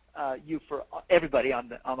you for everybody on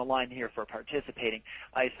the line here for participating.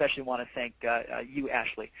 I especially want to thank you,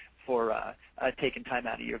 Ashley, for taking time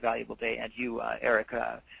out of your valuable day, and you, Eric,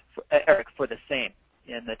 for the same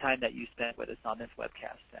in the time that you spent with us on this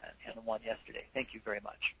webcast and the one yesterday. Thank you very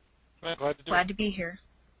much. Well, glad to be here.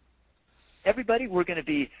 Everybody, we're going to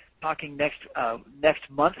be talking next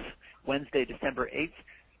month, Wednesday, December 8th,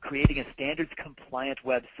 creating a standards-compliant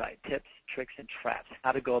website, tips, tricks, and traps,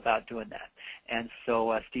 how to go about doing that. And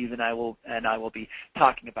so Steve and I will be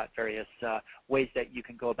talking about various ways that you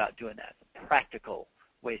can go about doing that, practical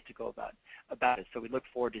ways to go about it. So we look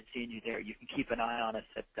forward to seeing you there. You can keep an eye on us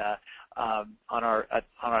at on our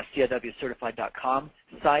CIWcertified.com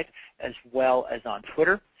site as well as on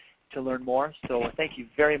Twitter to learn more. So thank you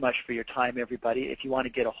very much for your time, everybody. If you want to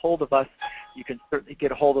get a hold of us, you can certainly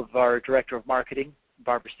get a hold of our Director of Marketing,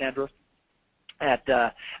 Barbara Sandros, at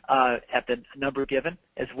the number given,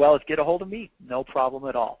 as well as get a hold of me. No problem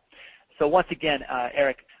at all. So once again,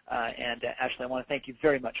 Eric and Ashley, I want to thank you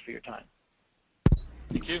very much for your time.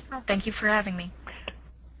 Thank you. Well, thank you for having me.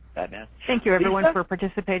 Bad man. Thank you, everyone, Lisa? for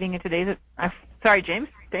participating in today's. Sorry, James.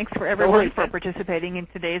 Thanks for everyone for participating in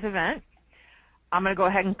today's event. I'm going to go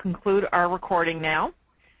ahead and conclude our recording now,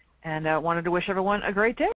 and wanted to wish everyone a great day.